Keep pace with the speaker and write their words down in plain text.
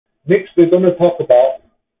Next, we're going to talk about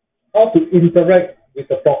how to interact with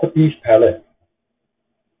the properties palette.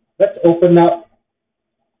 Let's open up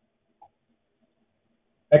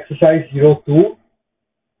exercise 02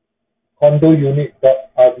 condo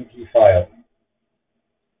unit.rvt file.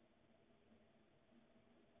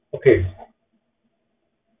 Okay.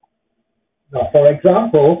 Now, for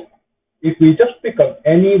example, if we just pick on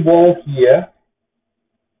any wall here,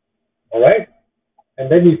 all right,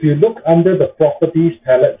 and then if you look under the properties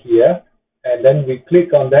palette here, and then we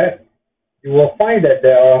click on that, you will find that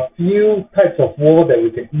there are a few types of wall that we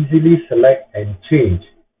can easily select and change.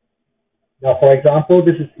 Now, for example,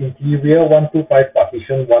 this is interior 125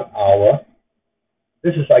 partition 1 hour.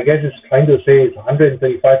 This is, I guess, it's trying to say it's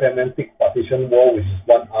 125 mm thick partition wall, which is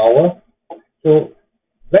 1 hour. So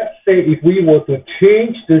let's say if we were to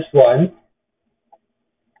change this one,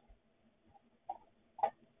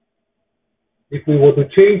 if we were to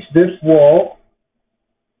change this wall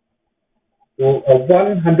to a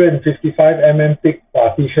 155 mm thick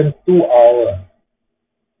partition 2 hour,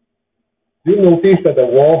 you notice that the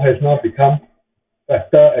wall has now become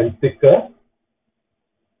fatter and thicker,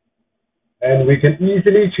 and we can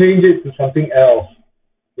easily change it to something else.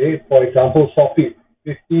 Okay, for example, soffit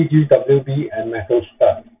 50 GWB and metal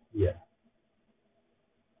stud here.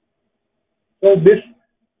 So this,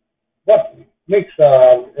 what makes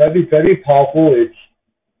Revit very powerful is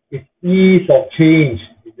its ease of change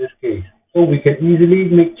in this case. So we can easily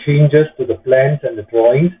make changes to the plans and the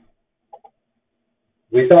drawings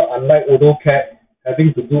without, unlike AutoCAD,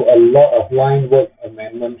 having to do a lot of line work,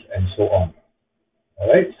 amendments, and so on.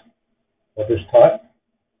 Alright, for this part.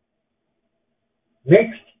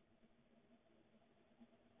 Next,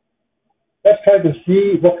 let's try to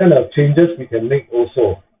see what kind of changes we can make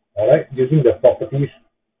also, alright, using the properties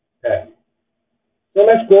tab. So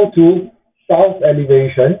let's go to south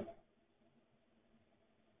elevation.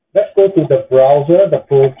 Let's go to the browser, the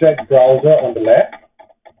project browser on the left,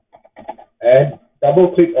 and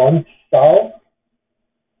double click on south.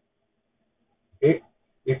 Okay.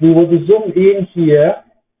 If we were to zoom in here,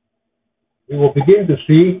 we will begin to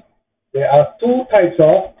see there are two types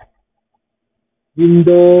of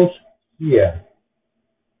windows here.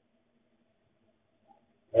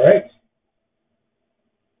 Alright.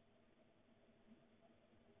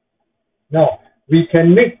 Now, we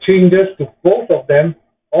can make changes to both of them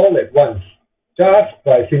all at once, just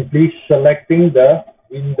by simply selecting the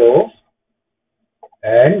windows.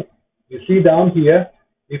 And you see down here,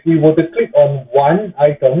 if we were to click on one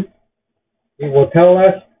item, it will tell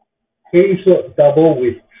us casework double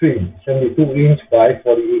with trim, 72 inch by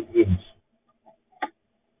 48 inch.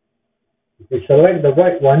 If we select the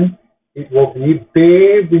right one, it will be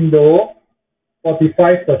bay window,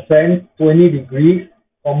 45%, 20 degrees,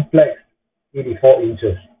 complex, 84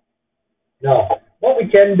 inches. Now, what we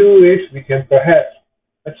can do is, we can perhaps,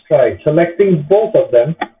 let's try selecting both of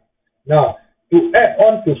them. Now, to add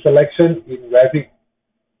on to selection in Revit,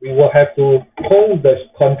 we will have to hold the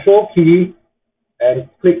Control key and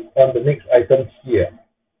click on the next item here.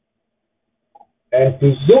 And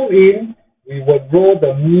to zoom in, we will roll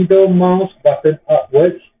the middle mouse button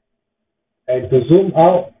upwards. And to zoom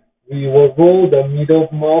out, we will roll the middle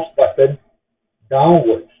mouse button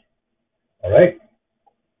downwards. Alright?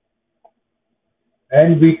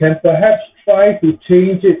 And we can perhaps try to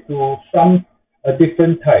change it to a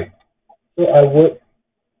different type. So I would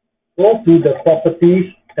go to the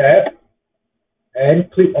Properties tab and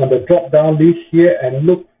click on the drop-down list here and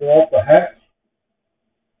look for perhaps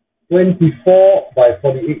 24 by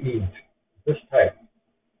 48 inch, this type.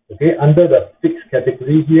 Okay, under the fixed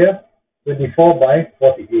category here, 24 by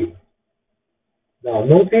 48. Now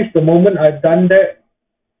notice the moment I've done that,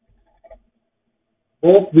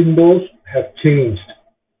 both windows have changed.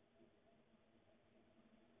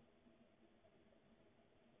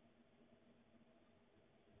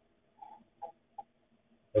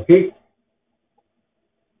 Okay.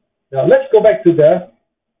 Now let's go back to the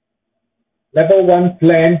level 1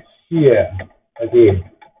 plan here again.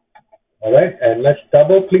 Alright, and let's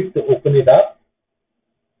double click to open it up.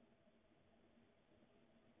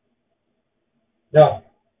 Now,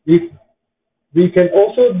 if we can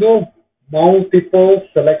also do multiple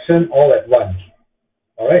selection all at once.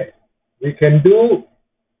 Alright, we can do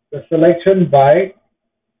the selection by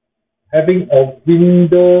having a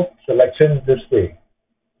window selection this way.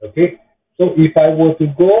 Okay, so if I were to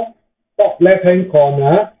go top left hand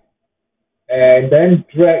corner and then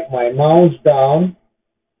drag my mouse down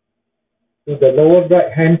to the lower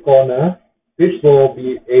right hand corner, this will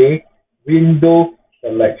be a window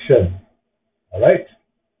selection. Alright,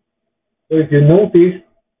 so if you notice,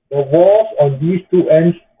 the walls on these two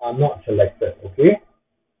ends are not selected. Okay,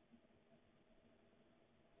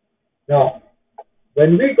 Now,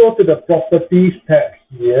 when we go to the Properties tab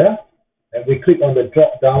here, and we click on the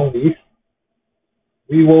drop-down list,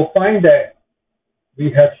 we will find that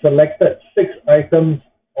we have selected 6 items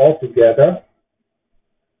altogether,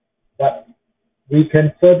 but we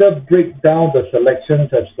can further break down the selections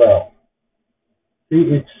as well. See,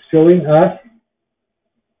 it's showing us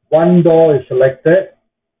 1 door is selected,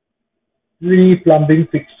 3 plumbing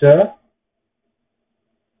fixtures,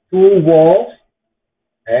 2 walls,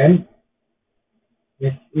 and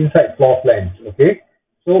inside floor plans. Okay,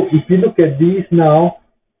 so if you look at these now,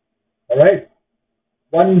 all right,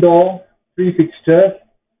 1 door, 3 fixtures,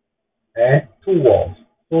 and 2 walls.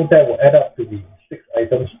 So that will add up to the 6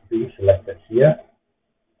 items being selected here.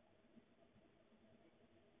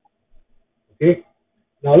 Okay,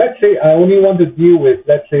 now let's say I only want to deal with,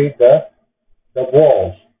 let's say, the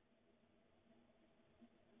walls.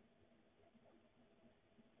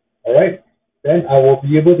 All right, then I will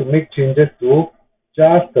be able to make changes to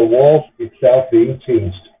just the walls itself being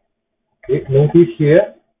changed. Okay, notice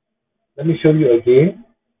here, let me show you again.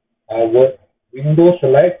 I would window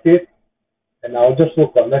select it, and I'll just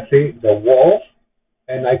work on, let's say, the walls,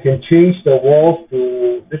 and I can change the walls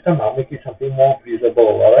to, this time I'll make it something more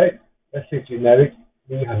visible. All right, let's say generic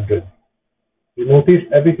 300. You notice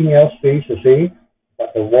everything else stays the same,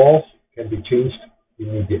 but the walls can be changed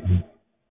immediately.